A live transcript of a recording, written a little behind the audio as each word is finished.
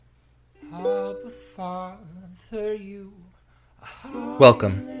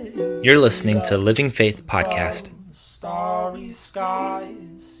Welcome. You're listening to Living Faith Podcast. Starry skies,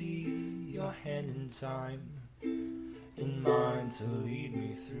 see your hand in time, in mine to lead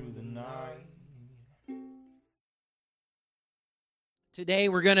me through the night. Today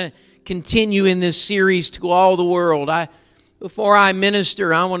we're going to continue in this series to all the world. Before I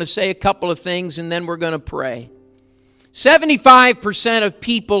minister, I want to say a couple of things and then we're going to pray. 75% of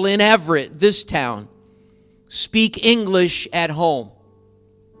people in Everett, this town, speak English at home.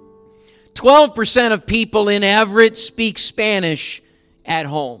 12% of people in Everett speak Spanish at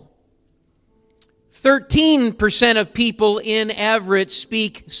home. 13% of people in Everett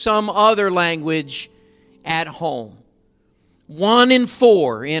speak some other language at home. 1 in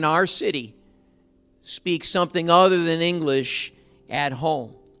 4 in our city speak something other than English at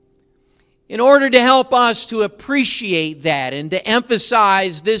home. In order to help us to appreciate that and to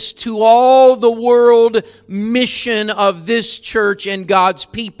emphasize this to all the world mission of this church and God's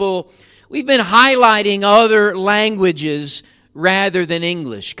people, we've been highlighting other languages rather than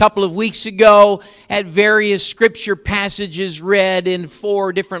English. A couple of weeks ago, had various scripture passages read in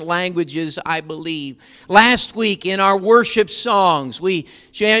 4 different languages, I believe. Last week, in our worship songs, we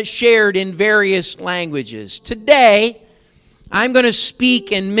shared in various languages. Today, I'm going to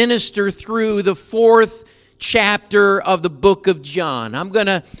speak and minister through the 4th chapter of the book of John. I'm going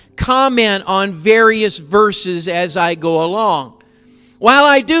to comment on various verses as I go along. While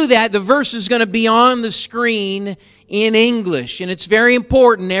I do that, the verse is going to be on the screen in English, and it's very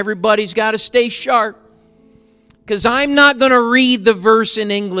important. Everybody's got to stay sharp, because I'm not going to read the verse in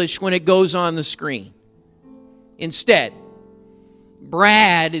English when it goes on the screen. Instead,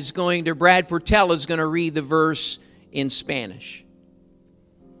 Brad Portella is going to read the verse in Spanish.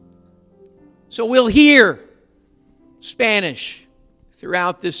 So we'll hear Spanish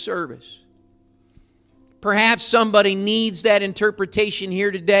throughout this service. Perhaps somebody needs that interpretation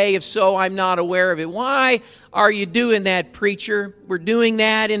here today. If so, I'm not aware of it. Why are you doing that, preacher? We're doing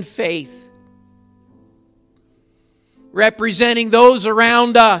that in faith, representing those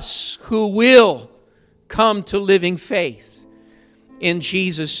around us who will come to living faith in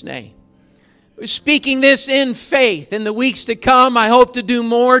Jesus' name. We're speaking this in faith. In the weeks to come, I hope to do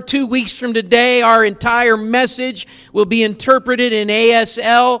more. 2 weeks from today, our entire message will be interpreted in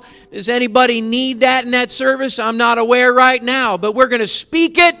ASL. Does anybody need that in that service? I'm not aware right now, but we're going to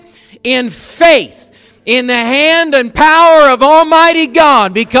speak it in faith, in the hand and power of Almighty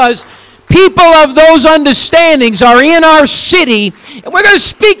God, because people of those understandings are in our city, and we're going to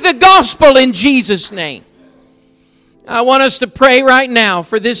speak the gospel in Jesus' name. I want us to pray right now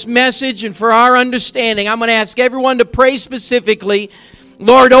for this message and for our understanding. I'm going to ask everyone to pray specifically.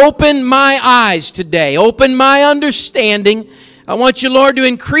 Lord, open my eyes today. Open my understanding. I want you, Lord, to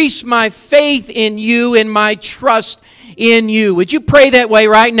increase my faith in you and my trust in you. Would you pray that way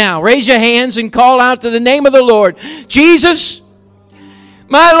right now? Raise your hands and call out to the name of the Lord. Jesus,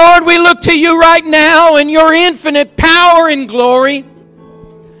 my Lord, we look to you right now in your infinite power and glory.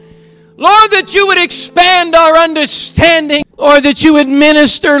 Lord, that you would expand our understanding. Lord, that you would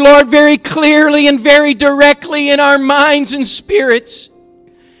minister, Lord, very clearly and very directly in our minds and spirits.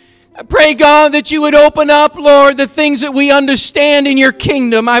 I pray, God, that you would open up, Lord, the things that we understand in your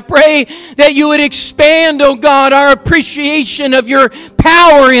kingdom. I pray that you would expand, oh God, our appreciation of your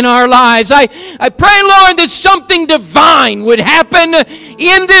power in our lives. I pray, Lord, that something divine would happen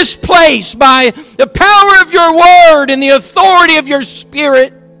in this place by the power of your word and the authority of your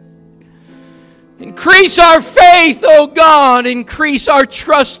Spirit. Increase our faith, oh God. Increase our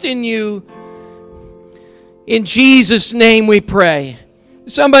trust in you. In Jesus' name we pray.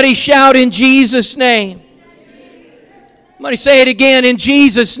 Somebody shout, in Jesus' name. Somebody say it again, in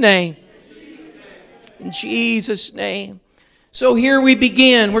Jesus' name. In Jesus' name. So here we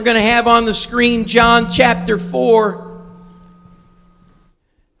begin. We're going to have on the screen John chapter 4.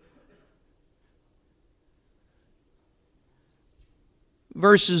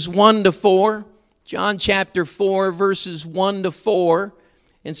 Verses 1 to 4. John chapter 4, verses 1 to 4.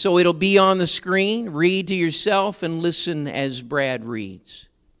 And so it'll be on the screen. Read to yourself and listen as Brad reads.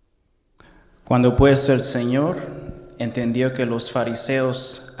 Cuando pues el Señor entendió que los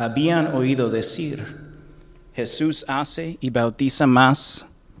fariseos habían oído decir, Jesús hace y bautiza más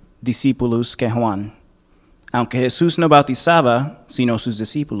discípulos que Juan, aunque Jesús no bautizaba sino sus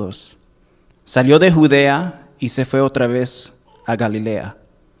discípulos, salió de Judea y se fue otra vez a Galilea.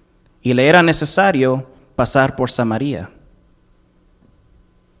 Y le era necesario pasar por Samaria.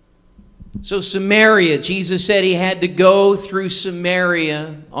 So Samaria, Jesus said he had to go through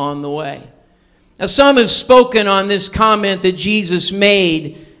Samaria on the way. Now some have spoken on this comment that Jesus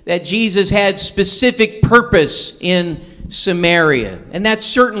made that Jesus had specific purpose in Samaria. And that's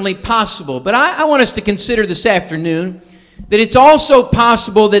certainly possible. But I want us to consider this afternoon that it's also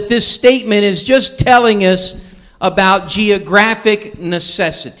possible that this statement is just telling us about geographic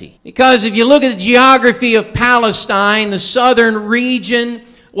necessity. Because if you look at the geography of Palestine, the southern region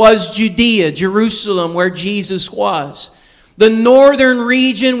was Judea, Jerusalem, where Jesus was. The northern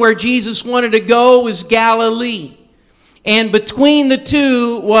region where Jesus wanted to go was Galilee. And between the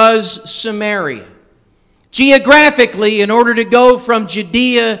two was Samaria. Geographically, in order to go from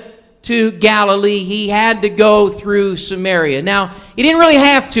Judea to Galilee, he had to go through Samaria. Now, he didn't really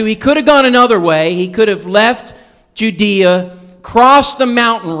have to. He could have gone another way. He could have left Judea, crossed the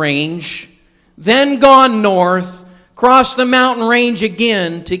mountain range, then gone north, crossed the mountain range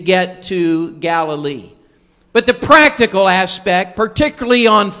again to get to Galilee. But the practical aspect, particularly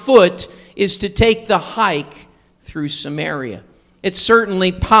on foot, is to take the hike through Samaria. It's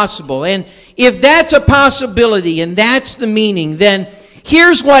certainly possible. And if that's a possibility and that's the meaning, then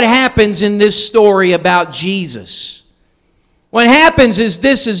here's what happens in this story about Jesus. What happens is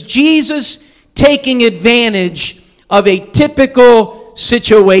this is Jesus taking advantage of a typical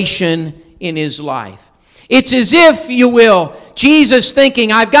situation in his life. It's as if, you will, Jesus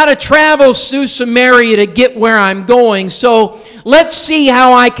thinking, I've got to travel through Samaria to get where I'm going, so let's see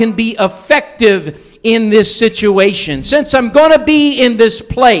how I can be effective in this situation. Since I'm going to be in this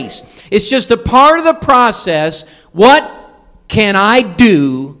place, it's just a part of the process. What can I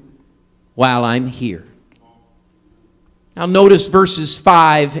do while I'm here? Now notice verses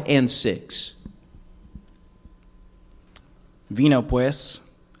 5 and 6. Vino pues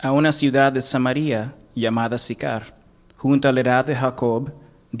a una ciudad de Samaria llamada Sicar, junto a la edad de Jacob,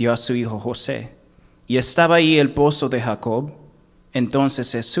 dio a su hijo José. Y estaba ahí el pozo de Jacob. Entonces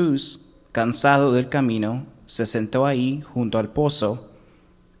Jesús, cansado del camino, se sentó ahí junto al pozo.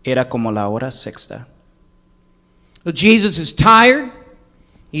 Era como la hora sexta. Well, Jesus is tired.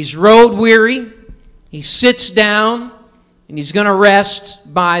 He's road weary. He sits down and he's going to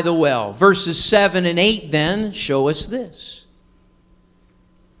rest by the well. Verses 7 and 8 then show us this.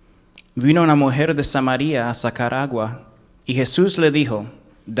 Vino una mujer de Samaria a sacar agua, y Jesús le dijo,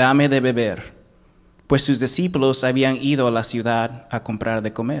 dame de beber, pues sus discípulos habían ido a la ciudad a comprar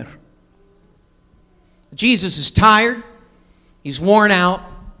de comer. Jesus is tired, he's worn out,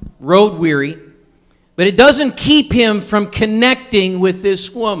 road weary, but it doesn't keep him from connecting with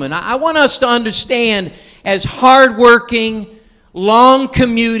this woman. I want us to understand, as hardworking, long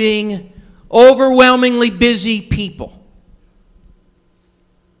commuting, overwhelmingly busy people,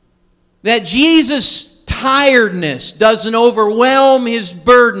 that Jesus' tiredness doesn't overwhelm his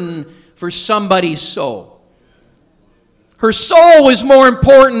burden for somebody's soul. Her soul was more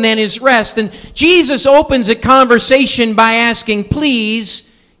important than his rest. And Jesus opens a conversation by asking,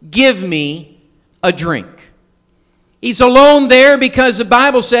 please give me a drink. He's alone there because the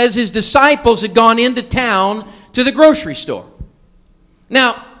Bible says his disciples had gone into town to the grocery store.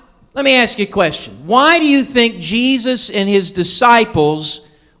 Now, let me ask you a question. Why do you think Jesus and his disciples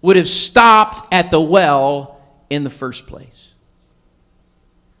would have stopped at the well in the first place?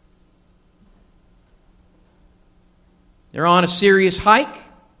 They're on a serious hike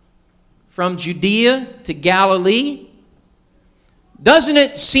from Judea to Galilee. Doesn't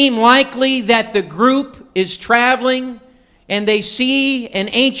it seem likely that the group is traveling and they see an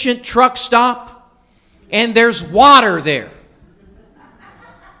ancient truck stop and there's water there?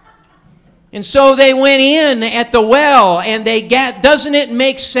 And so they went in at the well and doesn't it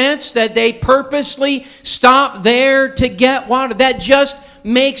make sense that they purposely stopped there to get water? That just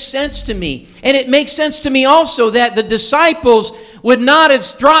makes sense to me. And it makes sense to me also that the disciples would not have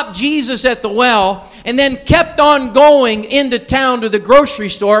dropped Jesus at the well and then kept on going into town to the grocery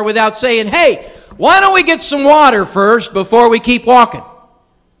store without saying, hey, why don't we get some water first before we keep walking?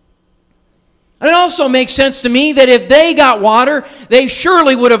 And it also makes sense to me that if they got water, they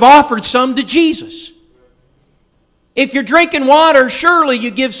surely would have offered some to Jesus. If you're drinking water, surely you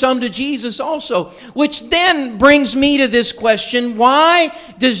give some to Jesus also. Which then brings me to this question: why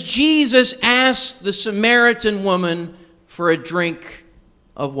does Jesus ask the Samaritan woman for a drink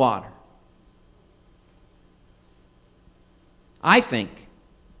of water? I think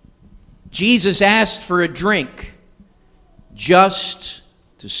Jesus asked for a drink just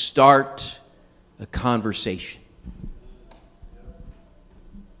to start a conversation.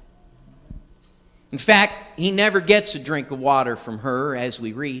 In fact, he never gets a drink of water from her, as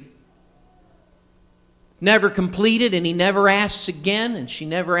we read. It's never completed, and he never asks again, and she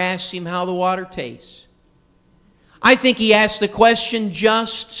never asks him how the water tastes. I think he asked the question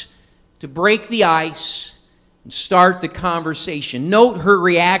just to break the ice and start the conversation. Note her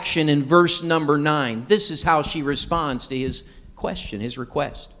reaction in verse number 9. This is how she responds to his question, his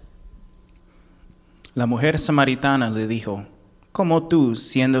request. La mujer samaritana le dijo, ¿cómo tú,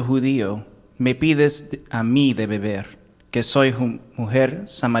 siendo judío, me pides a mí de beber, que soy mujer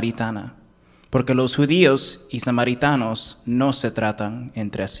samaritana? Porque los judíos y samaritanos no se tratan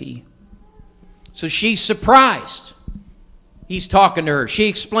entre sí. So she's surprised. He's talking to her. She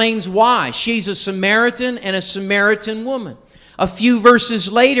explains why. She's a Samaritan and a Samaritan woman. A few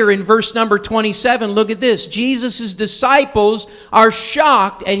verses later, in verse number 27, look at this. Jesus' disciples are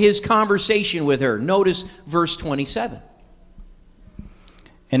shocked at his conversation with her. Notice verse 27.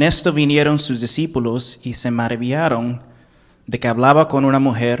 En esto vinieron sus discípulos y se maravillaron de que hablaba con una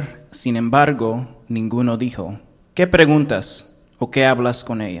mujer. Sin embargo, ninguno dijo, ¿qué preguntas o qué hablas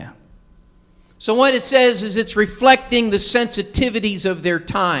con ella? So what it says is it's reflecting the sensitivities of their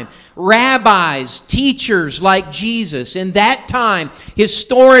time. Rabbis, teachers like Jesus, in that time,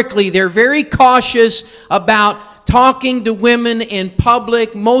 historically, they're very cautious about talking to women in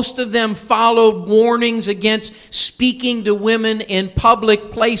public. Most of them followed warnings against speaking to women in public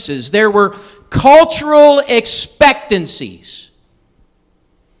places. There were cultural expectancies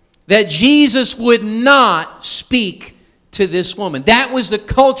that Jesus would not speak to this woman. That was the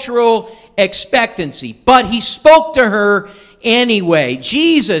cultural expectancy. But he spoke to her anyway.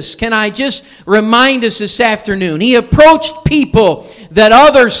 Jesus, can I just remind us this afternoon, he approached people that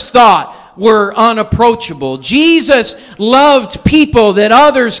others thought were unapproachable. Jesus loved people that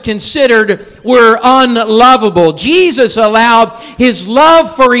others considered were unlovable. Jesus allowed his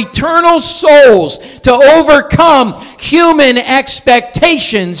love for eternal souls to overcome human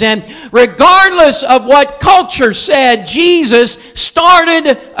expectations. And regardless of what culture said, Jesus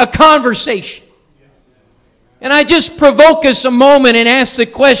started a conversation. And I just provoke us a moment and ask the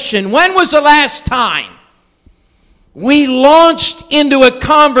question, when was the last time we launched into a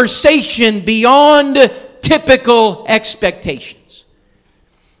conversation beyond typical expectations?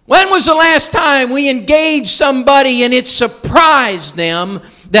 When was the last time we engaged somebody and it surprised them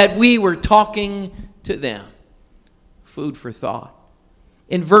that we were talking to them? Food for thought.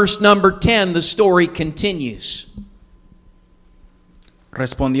 In verse number 10, the story continues.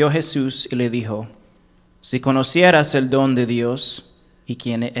 Respondió Jesús y le dijo, si conocieras el don de Dios y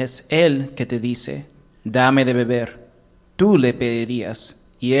quién es Él que te dice, dame de beber, tú le pedirías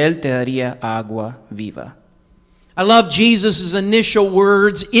y Él te daría agua viva. I love Jesus' initial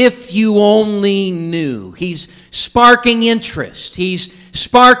words, if you only knew. He's sparking interest. He's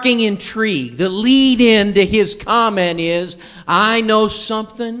sparking intrigue. The lead-in to his comment is, I know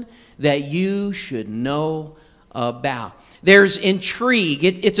something that you should know about. There's intrigue.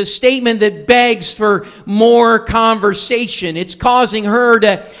 It's a statement that begs for more conversation. It's causing her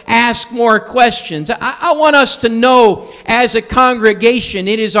to ask more questions. I want us to know as a congregation,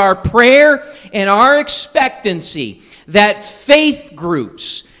 it is our prayer and our expectancy that faith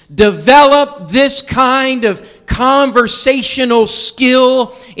groups develop this kind of conversational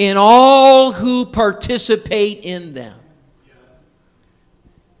skill in all who participate in them.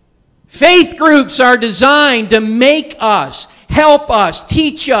 Faith groups are designed to make us, help us,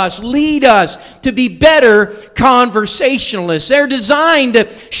 teach us, lead us to be better conversationalists. They're designed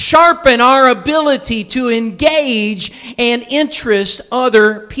to sharpen our ability to engage and interest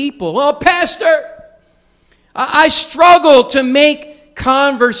other people. Well, Pastor, I struggle to make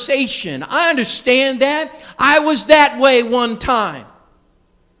conversation. I understand that. I was that way one time.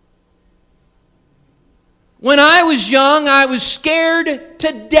 When I was young, I was scared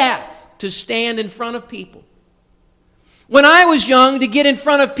to death to stand in front of people. When I was young, to get in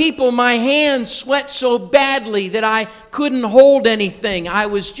front of people, my hands sweat so badly that I couldn't hold anything. I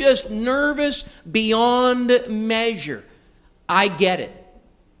was just nervous beyond measure. I get it.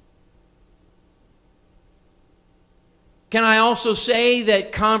 Can I also say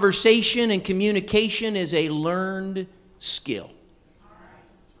that conversation and communication is a learned skill?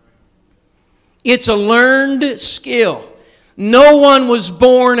 It's a learned skill. No one was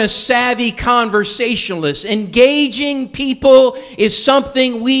born a savvy conversationalist. Engaging people is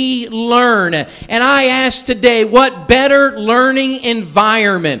something we learn. And I ask today, what better learning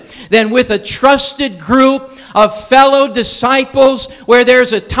environment than with a trusted group of fellow disciples where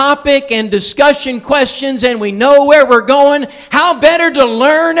there's a topic and discussion questions and we know where we're going? How better to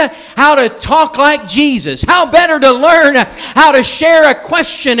learn how to talk like Jesus? How better to learn how to share a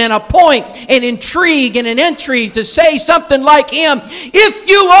question and a point and intrigue and an entry to say something like him? If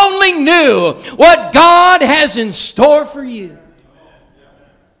you only knew what God has in store for you.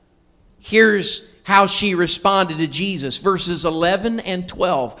 Here's how she responded to Jesus. Verses 11 and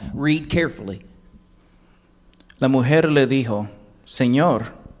 12. Read carefully. La mujer le dijo,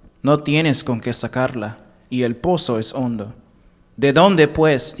 Señor, no tienes con qué sacarla, y el pozo es hondo. ¿De dónde,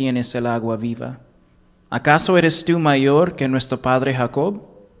 pues, tienes el agua viva? ¿Acaso eres tú mayor que nuestro padre Jacob,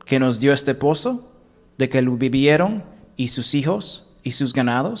 que nos dio este pozo, de que lo bebieron, y sus hijos, y sus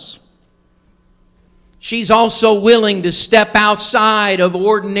ganados? She's also willing to step outside of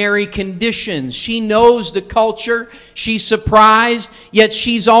ordinary conditions. She knows the culture. She's surprised, yet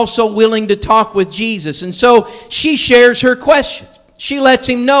she's also willing to talk with Jesus. And so she shares her questions. She lets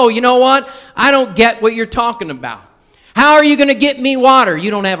him know, you know what? I don't get what you're talking about. How are you going to get me water?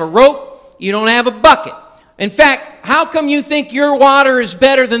 You don't have a rope. You don't have a bucket. In fact, how come you think your water is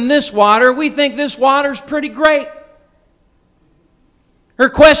better than this water? We think this water's pretty great. Her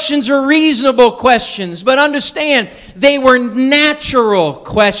questions are reasonable questions, but understand, they were natural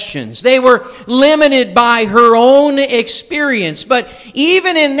questions. They were limited by her own experience. But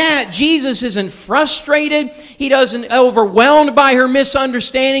even in that, Jesus isn't frustrated. He doesn't overwhelmed by her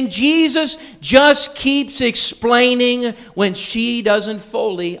misunderstanding. Jesus just keeps explaining when she doesn't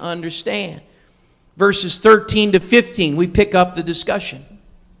fully understand. Verses 13 to 15, we pick up the discussion.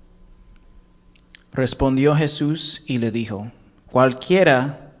 Respondió Jesús y le dijo,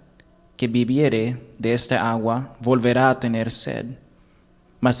 Cualquiera que bebiere de esta agua volverá a tener sed,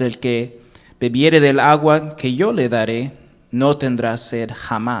 mas el que bebiere del agua que yo le daré no tendrá sed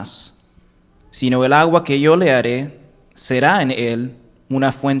jamás, sino el agua que yo le haré será en él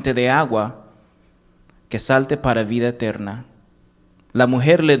una fuente de agua que salte para vida eterna. La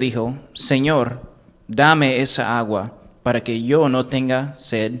mujer le dijo, Señor, dame esa agua para que yo no tenga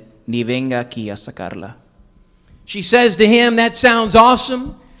sed ni venga aquí a sacarla. She says to him, that sounds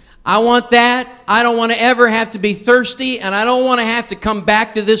awesome. I want that. I don't want to ever have to be thirsty, and I don't want to have to come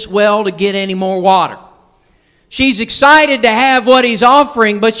back to this well to get any more water. She's excited to have what he's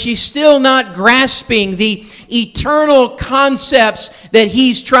offering, but she's still not grasping the eternal concepts that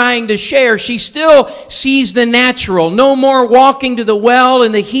he's trying to share. She still sees the natural. No more walking to the well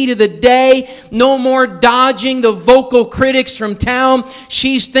in the heat of the day. No more dodging the vocal critics from town.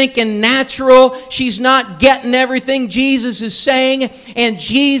 She's thinking natural. She's not getting everything Jesus is saying, and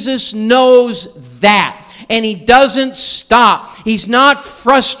Jesus knows that. And he doesn't stop. He's not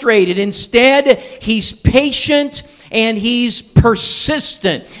frustrated. Instead, he's patient and he's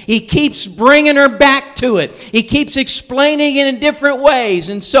persistent. He keeps bringing her back to it. He keeps explaining it in different ways.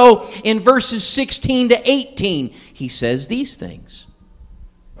 And so in verses 16 to 18, he says these things.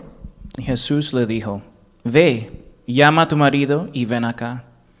 Jesús le dijo, Ve, llama a tu marido y ven acá.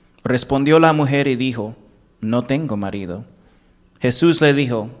 Respondió la mujer y dijo, No tengo marido. Jesús le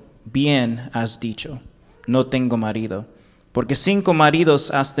dijo, Bien has dicho. No tengo marido, porque 5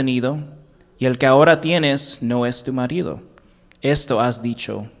 maridos has tenido, y el que ahora tienes no es tu marido. Esto has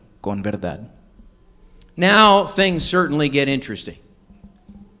dicho con verdad. Now things certainly get interesting.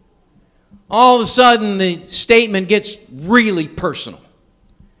 All of a sudden the statement gets really personal.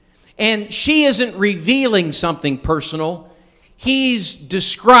 And she isn't revealing something personal, he's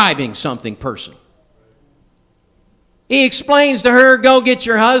describing something personal. He explains to her, go get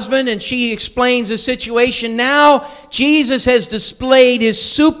your husband, and she explains the situation. Now, Jesus has displayed his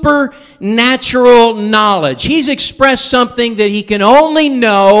supernatural knowledge. He's expressed something that he can only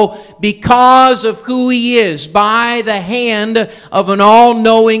know because of who he is, by the hand of an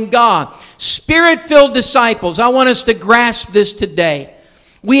all-knowing God. Spirit-filled disciples, I want us to grasp this today.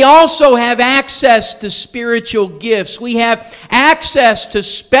 We also have access to spiritual gifts. We have access to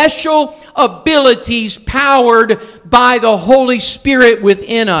special abilities powered by the Holy Spirit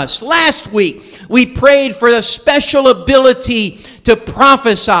within us. Last week, we prayed for the special ability to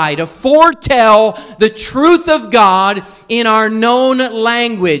prophesy, to foretell the truth of God in our known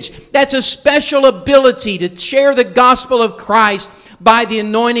language. That's a special ability to share the gospel of Christ by the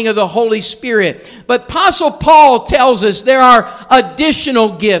anointing of the Holy Spirit. But Apostle Paul tells us there are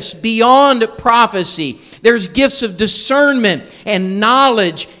additional gifts beyond prophecy. There's gifts of discernment and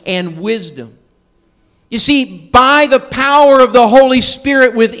knowledge and wisdom. You see, by the power of the Holy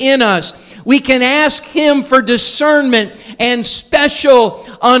Spirit within us, we can ask Him for discernment and special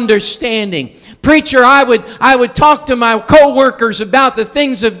understanding. Preacher, I would talk to my co-workers about the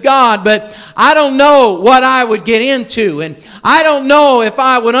things of God, but I don't know what I would get into, and I don't know if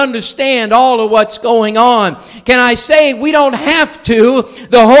I would understand all of what's going on. Can I say we don't have to?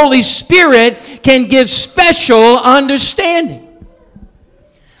 The Holy Spirit can give special understanding.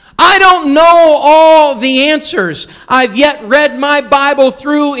 I don't know all the answers. I've yet read my Bible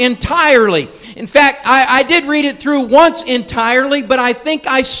through entirely. In fact, I did read it through once entirely, but I think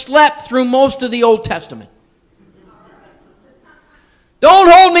I slept through most of the Old Testament.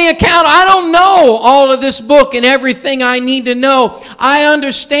 Don't hold me accountable. I don't know all of this book and everything I need to know. I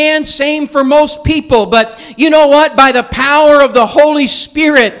understand, same for most people. But you know what? By the power of the Holy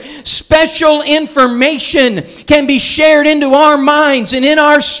Spirit, special information can be shared into our minds and in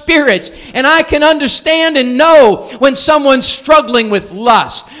our spirits. And I can understand and know when someone's struggling with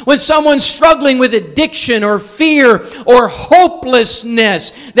lust, when someone's struggling with addiction or fear or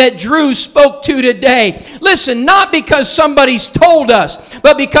hopelessness that Drew spoke to today. Listen, not because somebody's told us,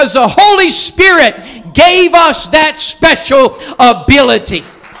 but because the Holy Spirit gave us that special ability.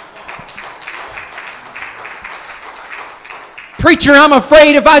 Preacher, I'm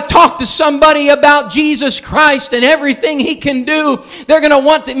afraid if I talk to somebody about Jesus Christ and everything He can do, they're going to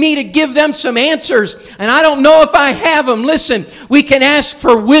want me to give them some answers. And I don't know if I have them. Listen, we can ask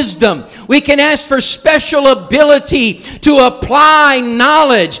for wisdom. We can ask for special ability to apply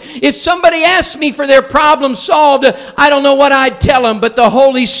knowledge. If somebody asks me for their problem solved, I don't know what I'd tell them. But the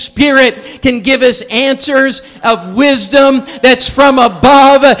Holy Spirit can give us answers of wisdom that's from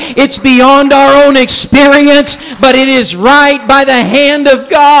above. It's beyond our own experience, but it is right by the hand of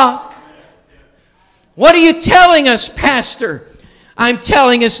God. What are you telling us, Pastor? I'm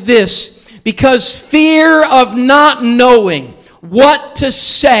telling us this, because fear of not knowing what to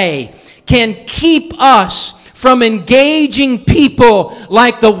say can keep us from engaging people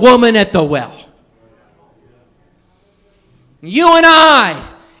like the woman at the well. You and I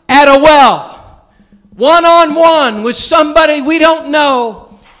at a well, one-on-one with somebody we don't know,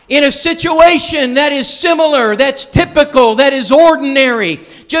 in a situation that is similar, that's typical, that is ordinary,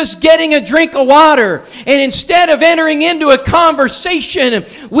 just getting a drink of water. And instead of entering into a conversation,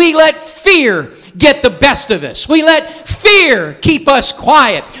 we let fear get the best of us. We let fear keep us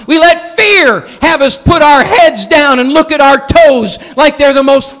quiet. We let fear have us put our heads down and look at our toes like they're the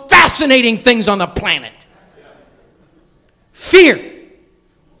most fascinating things on the planet. Fear.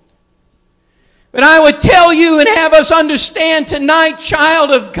 But I would tell you and have us understand tonight, child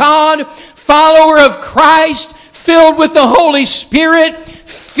of God, follower of Christ, filled with the Holy Spirit,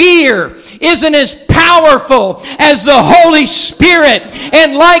 fear isn't as powerful as the Holy Spirit.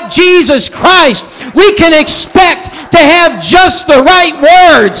 And like Jesus Christ, we can expect to have just the right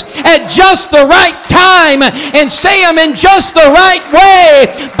words at just the right time and say them in just the right way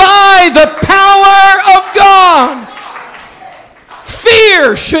by the power of God.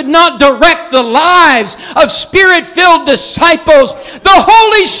 Fear should not direct the lives of Spirit-filled disciples. The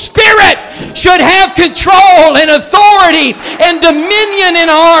Holy Spirit should have control and authority and dominion in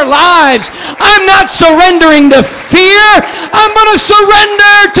our lives. I'm not surrendering to fear. I'm going to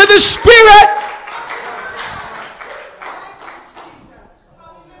surrender to the Spirit.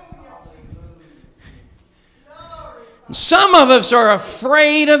 Some of us are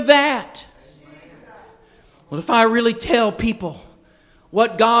afraid of that. Well, if I really tell people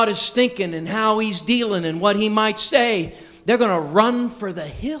what God is thinking and how He's dealing and what He might say, they're going to run for the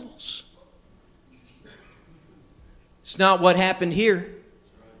hills. It's not what happened here.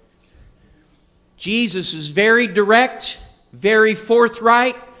 Jesus is very direct, very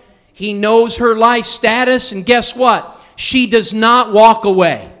forthright. He knows her life status, and guess what? She does not walk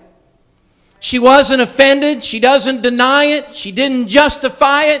away. She wasn't offended. She doesn't deny it. She didn't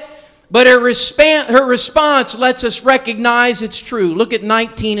justify it. But her response lets us recognize it's true. Look at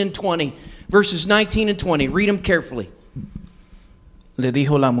 19 and 20. Verses 19 and 20. Read them carefully. Le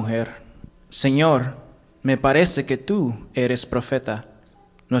dijo la mujer, Señor, me parece que tú eres profeta.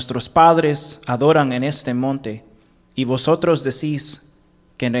 Nuestros padres adoran en este monte, y vosotros decís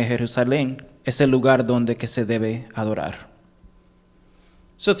que en Jerusalén es el lugar donde que se debe adorar.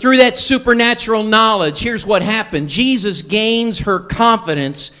 So through that supernatural knowledge, here's what happened. Jesus gains her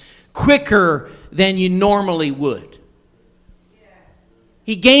confidence quicker than you normally would.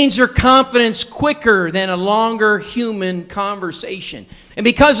 He gains her confidence quicker than a longer human conversation. And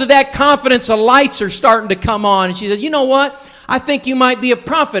because of that confidence, the lights are starting to come on. And she said, you know what? I think you might be a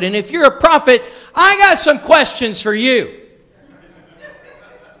prophet. And if you're a prophet, I got some questions for you.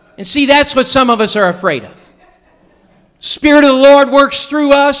 And see, that's what some of us are afraid of. Spirit of the Lord works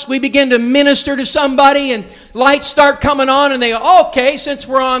through us. We begin to minister to somebody and lights start coming on and they go, okay, since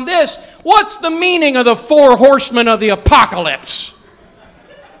we're on this, what's the meaning of the 4 horsemen of the apocalypse?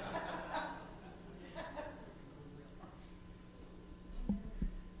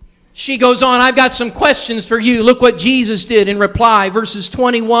 She goes on, I've got some questions for you. Look what Jesus did in reply, verses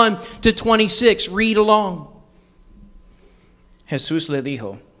 21 to 26. Read along. Jesús le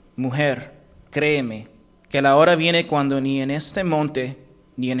dijo, Mujer, créeme, que la hora viene cuando ni en este monte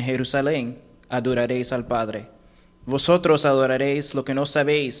ni en Jerusalén adoraréis al Padre. Vosotros adoraréis lo que no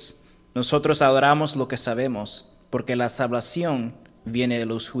sabéis, nosotros adoramos lo que sabemos, porque la salvación viene de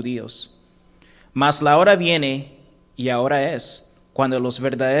los judíos. Mas la hora viene, y ahora es, cuando los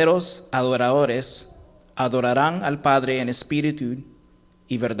verdaderos adoradores adorarán al Padre en espíritu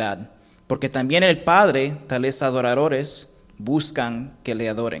y verdad, porque también el Padre, tales adoradores, buscan que le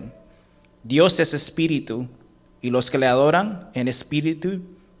adoren. Dios es espíritu, y los que le adoran en espíritu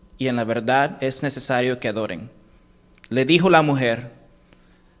y en la verdad es necesario que adoren. Le dijo la mujer: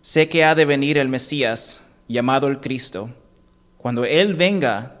 sé que ha de venir el Mesías, llamado el Cristo. Cuando Él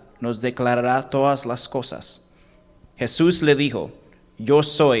venga, nos declarará todas las cosas. Jesús le dijo: yo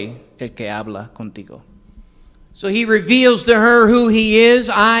soy el que habla contigo. So he reveals to her who he is.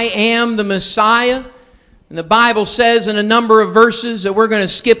 I am the Messiah. And the Bible says in a number of verses that we're going to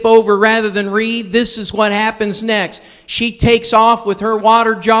skip over rather than read, this is what happens next. She takes off with her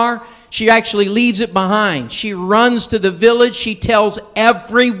water jar. She actually leaves it behind. She runs to the village. She tells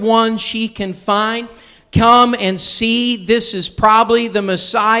everyone she can find, come and see, this is probably the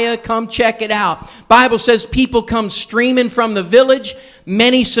Messiah. Come check it out. Bible says people come streaming from the village.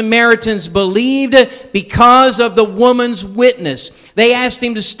 Many Samaritans believed because of the woman's witness. They asked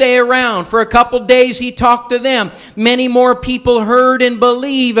him to stay around. For a couple days he talked to them. Many more people heard and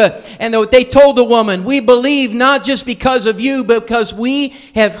believed. And they told the woman, we believe not just because of you, but because we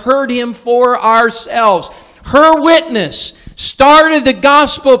have heard him for ourselves. Her witness started the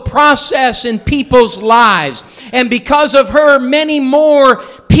gospel process in people's lives. And because of her, many more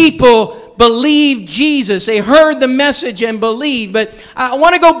people believed Jesus. They heard the message and believed. But I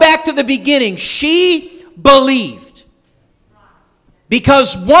want to go back to the beginning. She believed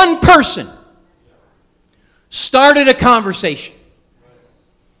because one person started a conversation.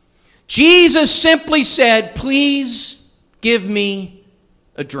 Jesus simply said, please give me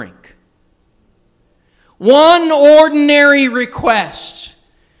a drink. One ordinary request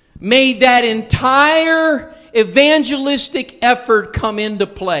made that entire evangelistic effort come into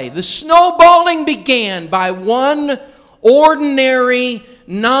play. The snowballing began by one ordinary,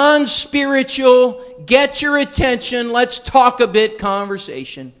 non-spiritual, get your attention, let's talk a bit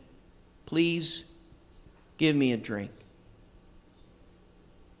conversation. Please give me a drink.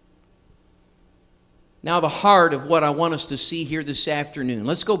 Now the heart of what I want us to see here this afternoon.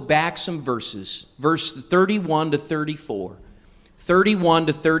 Let's go back some verses. Verse 31 to 34. 31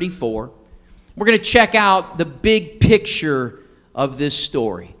 to 34. We're going to check out the big picture of this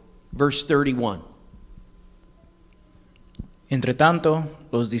story. Verse 31. Entre tanto,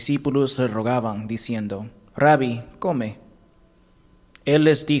 los discípulos le rogaban, diciendo: Rabbi, come. Él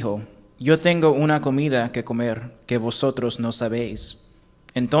les dijo: yo tengo una comida que comer que vosotros no sabéis.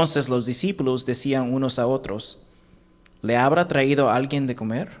 Entonces los discípulos decían unos a otros: ¿le habrá traído alguien de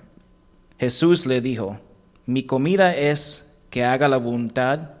comer? Jesús le dijo: mi comida es que haga la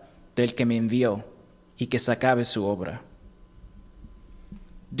voluntad del que me envió y que se acabe su obra.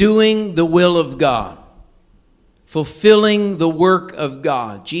 Doing the will of God, fulfilling the work of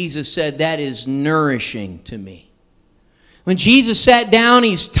God. Jesus said that is nourishing to me. When Jesus sat down,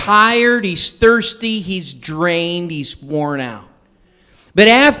 he's tired, he's thirsty, he's drained, he's worn out. But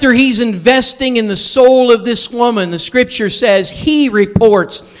after he's investing in the soul of this woman, the scripture says he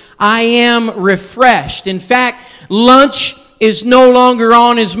reports, I am refreshed. In fact, lunch is no longer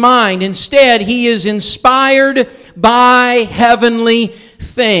on his mind. Instead, he is inspired by heavenly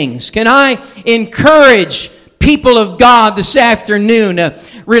things. Can I encourage people of God this afternoon,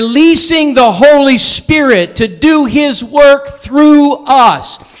 releasing the Holy Spirit to do his work through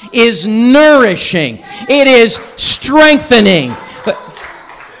us is nourishing. It is strengthening.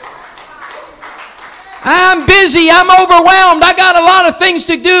 I'm busy, I'm overwhelmed, I got a lot of things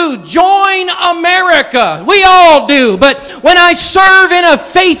to do. Join America. We all do. But when I serve in a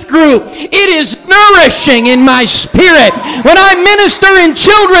faith group, it is nourishing in my spirit. When I minister in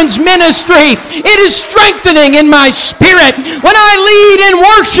children's ministry, it is strengthening in my spirit. When I lead in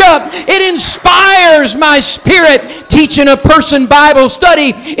worship, it inspires my spirit. Teaching a person Bible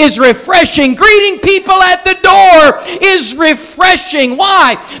study is refreshing. Greeting people at the door is refreshing.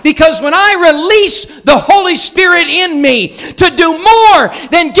 Why? Because when I release the Holy Spirit in me to do more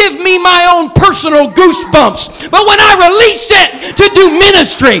than give me my own personal goosebumps, but when I release it to do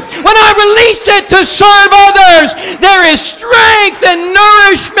ministry, when I release it to serve others, there is strength and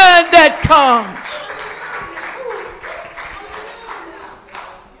nourishment that comes.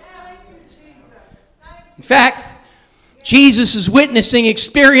 In fact, Jesus' witnessing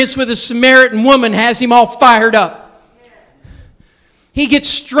experience with a Samaritan woman has him all fired up. He gets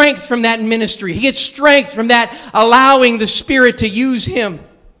strength from that ministry. He gets strength from that allowing the Spirit to use him.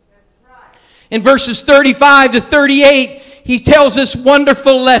 In verses 35 to 38, he tells this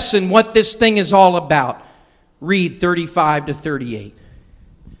wonderful lesson, what this thing is all about. Read 35 to 38.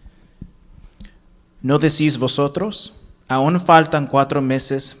 ¿No decís vosotros, aún faltan 4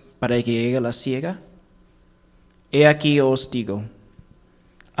 meses para que llegue la siega? He aquí os digo,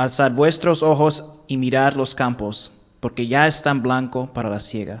 alzad vuestros ojos y mirad los campos, porque ya están blancos para la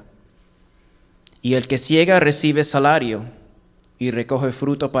siega. Y el que siega recibe salario y recoge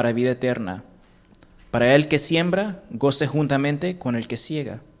fruto para vida eterna. Para el que siembra, goce juntamente con el que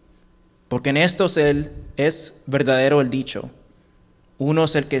siega. Porque en estos es verdadero el dicho, uno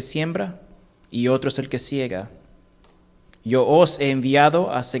es el que siembra y otro es el que siega. Yo os he enviado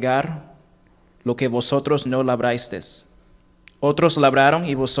a segar lo que vosotros no labrasteis. Otros labraron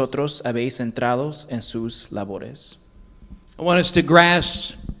y vosotros habéis entrado en sus labores. I want us to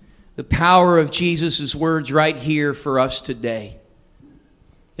grasp the power of Jesus' words right here for us today.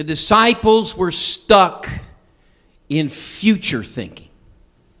 The disciples were stuck in future thinking.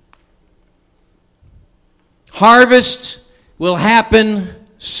 Harvest will happen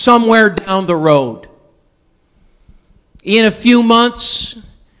somewhere down the road. In a few months,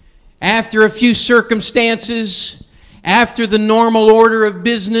 after a few circumstances, after the normal order of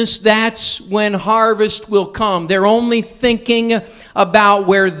business, that's when harvest will come. They're only thinking about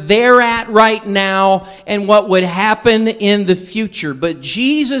where they're at right now and what would happen in the future. But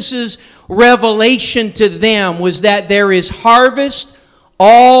Jesus' revelation to them was that there is harvest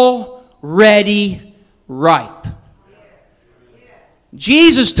already ripe.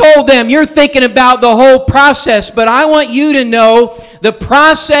 Jesus told them, you're thinking about the whole process, but I want you to know the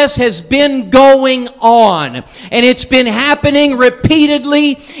process has been going on. And it's been happening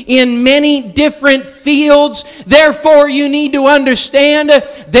repeatedly in many different fields. Therefore, you need to understand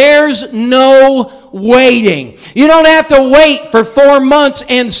there's no waiting. You don't have to wait for 4 months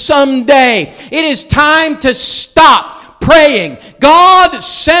and someday. It is time to stop praying, God,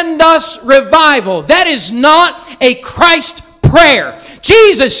 send us revival. That is not a Christ prayer.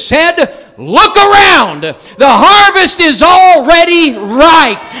 Jesus said, look around. The harvest is already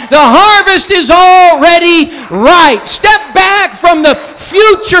ripe. The harvest is already ripe. Step back from the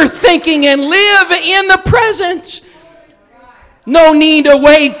future thinking and live in the present. No need to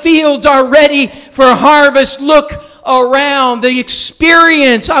wait. Fields are ready for harvest. Look around. The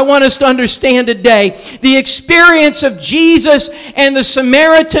experience, I want us to understand today, the experience of Jesus and the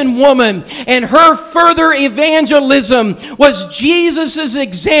Samaritan woman and her further evangelism was Jesus'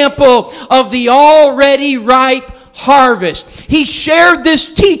 example of the already ripe harvest. He shared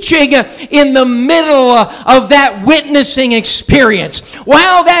this teaching in the middle of that witnessing experience.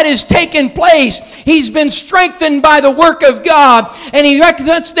 While that is taking place, he's been strengthened by the work of God, and he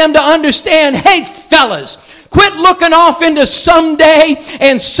wants them to understand, hey fellas, quit looking off into someday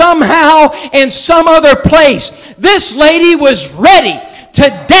and somehow and some other place. This lady was ready.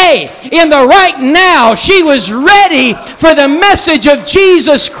 Today, in the right now, she was ready for the message of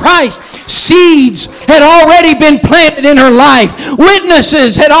Jesus Christ. Seeds had already been planted in her life.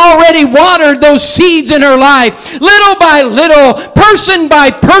 Witnesses had already watered those seeds in her life. Little by little, person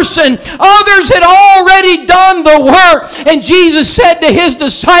by person, others had already done the work. And Jesus said to his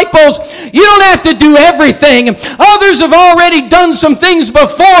disciples, you don't have to do everything. Others have already done some things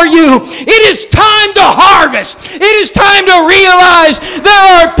before you. It is time to harvest. It is time to realize there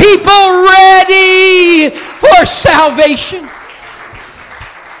are people ready for salvation.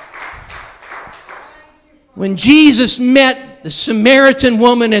 When Jesus met the Samaritan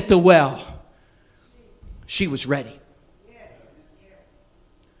woman at the well, she was ready.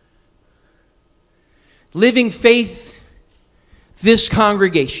 Living Faith, this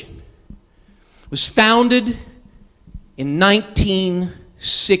congregation, was founded in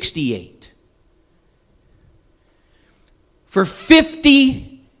 1968. For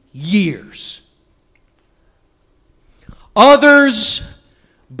 50 years, others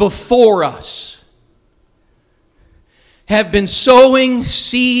before us have been sowing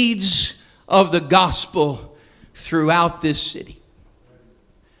seeds of the gospel throughout this city.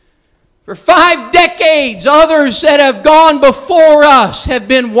 For 5 decades, others that have gone before us have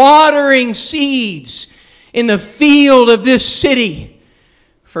been watering seeds in the field of this city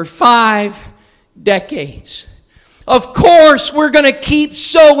for 5 decades. Of course, we're going to keep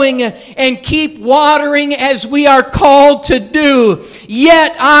sowing and keep watering as we are called to do.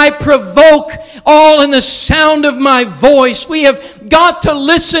 Yet I provoke all in the sound of my voice. We have got to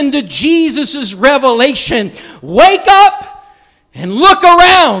listen to Jesus' revelation. Wake up and look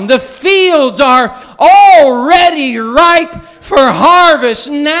around. The fields are already ripe for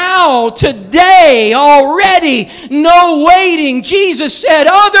harvest. Now, today, already. No waiting. Jesus said,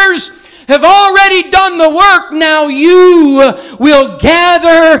 others have already done the work. Now you will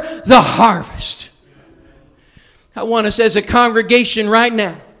gather the harvest. I want us as a congregation right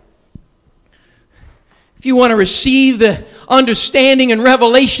now, if you want to receive the understanding and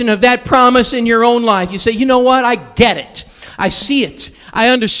revelation of that promise in your own life, you say, you know what, I get it. I see it. I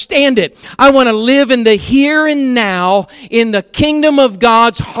understand it. I want to live in the here and now in the kingdom of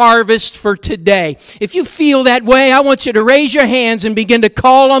God's harvest for today. If you feel that way, I want you to raise your hands and begin to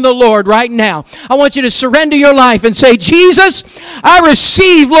call on the Lord right now. I want you to surrender your life and say, Jesus, I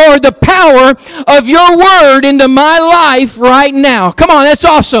receive, Lord, the power of your word into my life right now. Come on, that's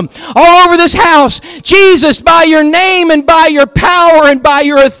awesome. All over this house, Jesus, by your name and by your power and by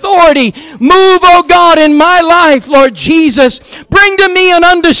your authority, move, oh God, in my life, Lord Jesus. Bring to me an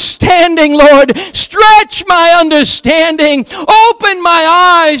understanding, Lord. Stretch my understanding. Open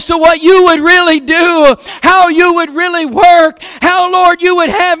my eyes to what you would really do, how you would really work, how, Lord, you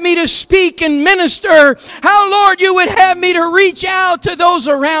would have me to speak and minister, how, Lord, you would have me to reach out to those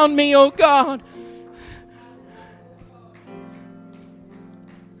around me, oh God.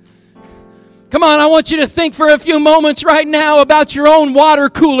 Come on, I want you to think for a few moments right now about your own water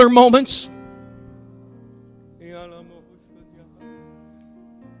cooler moments.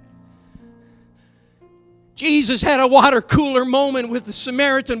 Jesus had a water cooler moment with the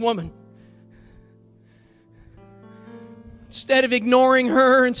Samaritan woman. Instead of ignoring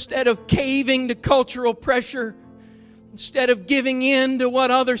her, instead of caving to cultural pressure, instead of giving in to what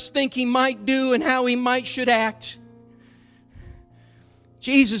others think he might do and how he should act,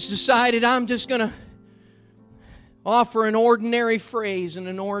 Jesus decided, I'm just going to offer an ordinary phrase and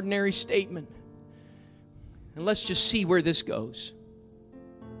an ordinary statement. And let's just see where this goes.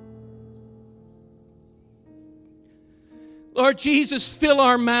 Lord Jesus, fill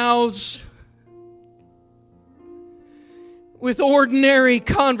our mouths with ordinary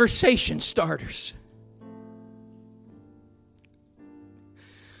conversation starters.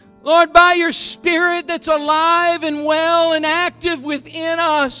 Lord, by your Spirit that's alive and well and active within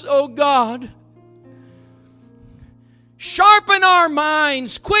us, oh God, sharpen our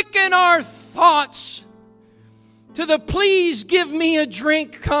minds, quicken our thoughts to the please give me a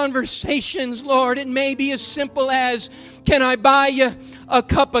drink conversations, Lord. It may be as simple as, can I buy you a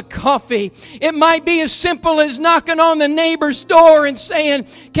cup of coffee? It might be as simple as knocking on the neighbor's door and saying,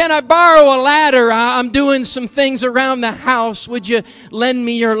 can I borrow a ladder? I'm doing some things around the house. Would you lend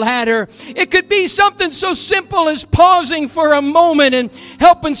me your ladder? It could be something so simple as pausing for a moment and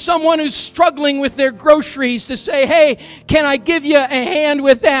helping someone who's struggling with their groceries to say, hey, can I give you a hand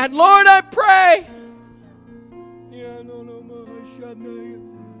with that? Lord, I pray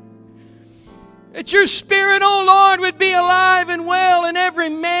that your Spirit, oh Lord, would be alive and well in every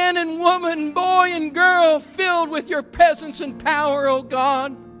man and woman, boy and girl, filled with your presence and power, oh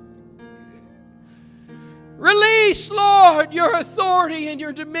God. Release, Lord, your authority and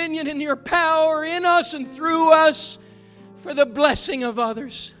your dominion and your power in us and through us for the blessing of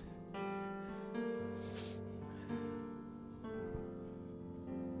others.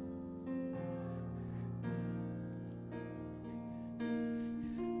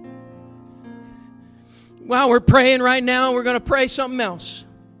 While we're praying right now, we're going to pray something else.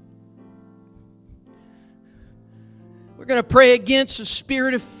 We're going to pray against a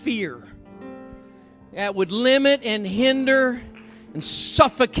spirit of fear that would limit and hinder and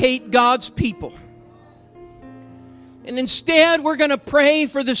suffocate God's people. And instead, we're going to pray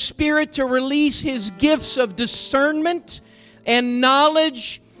for the Spirit to release His gifts of discernment and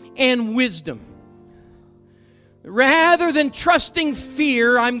knowledge and wisdom. Rather than trusting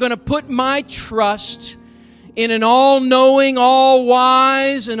fear, I'm going to put my trust in an all-knowing,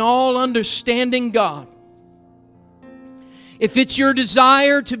 all-wise, and all-understanding God. If it's your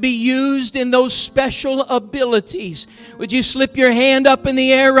desire to be used in those special abilities, would you slip your hand up in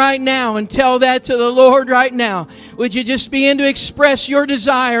the air right now and tell that to the Lord right now? Would you just begin to express your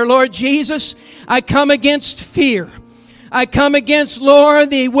desire? Lord Jesus, I come against fear. I come against, Lord,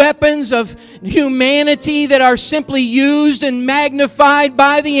 the weapons of humanity that are simply used and magnified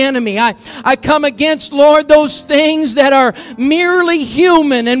by the enemy. I come against, Lord, those things that are merely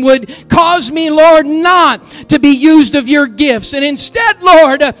human and would cause me, Lord, not to be used of your gifts. And instead,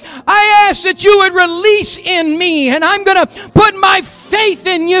 Lord, I ask that you would release in me, and I'm going to put my faith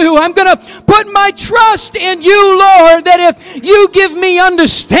in you. I'm going to put my trust in you, Lord, that if you give me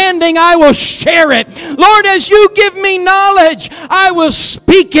understanding, I will share it. Lord, as you give me knowledge, I will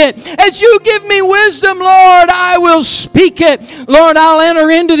speak it. As you give me wisdom, Lord, I will speak it. Lord, I'll enter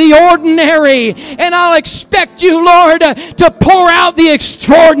into the ordinary, and I'll expect you, Lord, to pour out the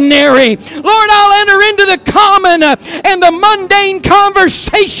extraordinary. Lord, I'll enter into the common and the mundane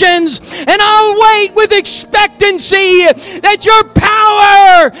conversations, and I'll wait with expectancy that your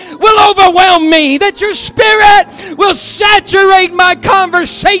power will overwhelm me, that your Spirit will saturate my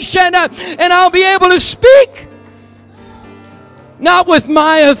conversation, and I'll be able to speak. Not with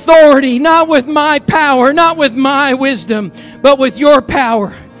my authority, not with my power, not with my wisdom, but with your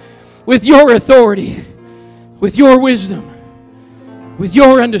power, with your authority, with your wisdom, with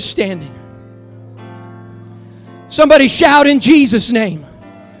your understanding. Somebody shout in Jesus' name.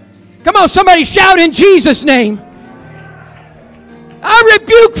 Come on, somebody shout in Jesus' name. I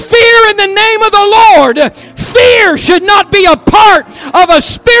rebuke fear in the name of the Lord. Fear should not be a part of a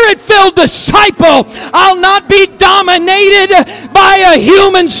Spirit-filled disciple. I'll not be dominated by a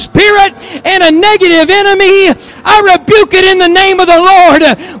human spirit and a negative enemy. I rebuke it in the name of the Lord.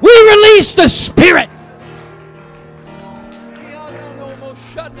 We release the Spirit.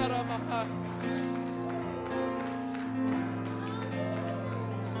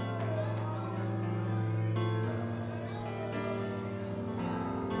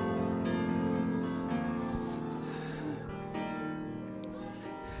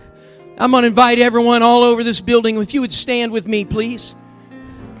 I'm going to invite everyone all over this building, if you would stand with me, please.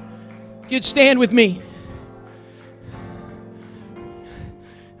 If you'd stand with me.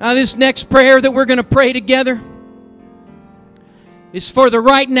 Now, this next prayer that we're going to pray together is for the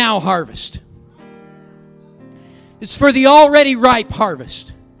right now harvest. It's for the already ripe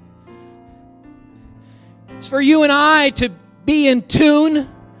harvest. It's for you and I to be in tune.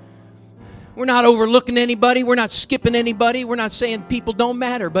 We're not overlooking anybody. We're not skipping anybody. We're not saying people don't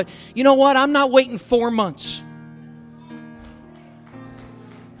matter. But you know what? I'm not waiting 4 months.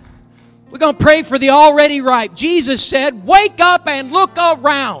 We're going to pray for the already ripe. Jesus said, wake up and look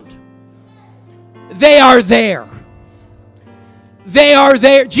around. They are there. They are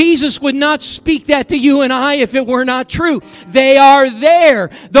there. Jesus would not speak that to you and I if it were not true. They are there.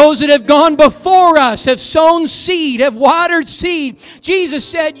 Those that have gone before us have sown seed, have watered seed. Jesus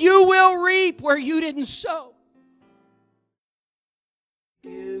said, you will reap where you didn't sow.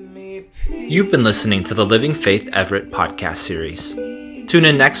 You've been listening to the Living Faith Everett podcast series. Tune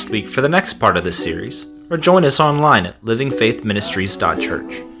in next week for the next part of this series, or join us online at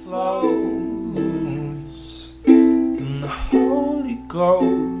livingfaithministries.church.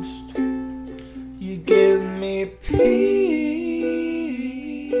 Ghost, you give me peace.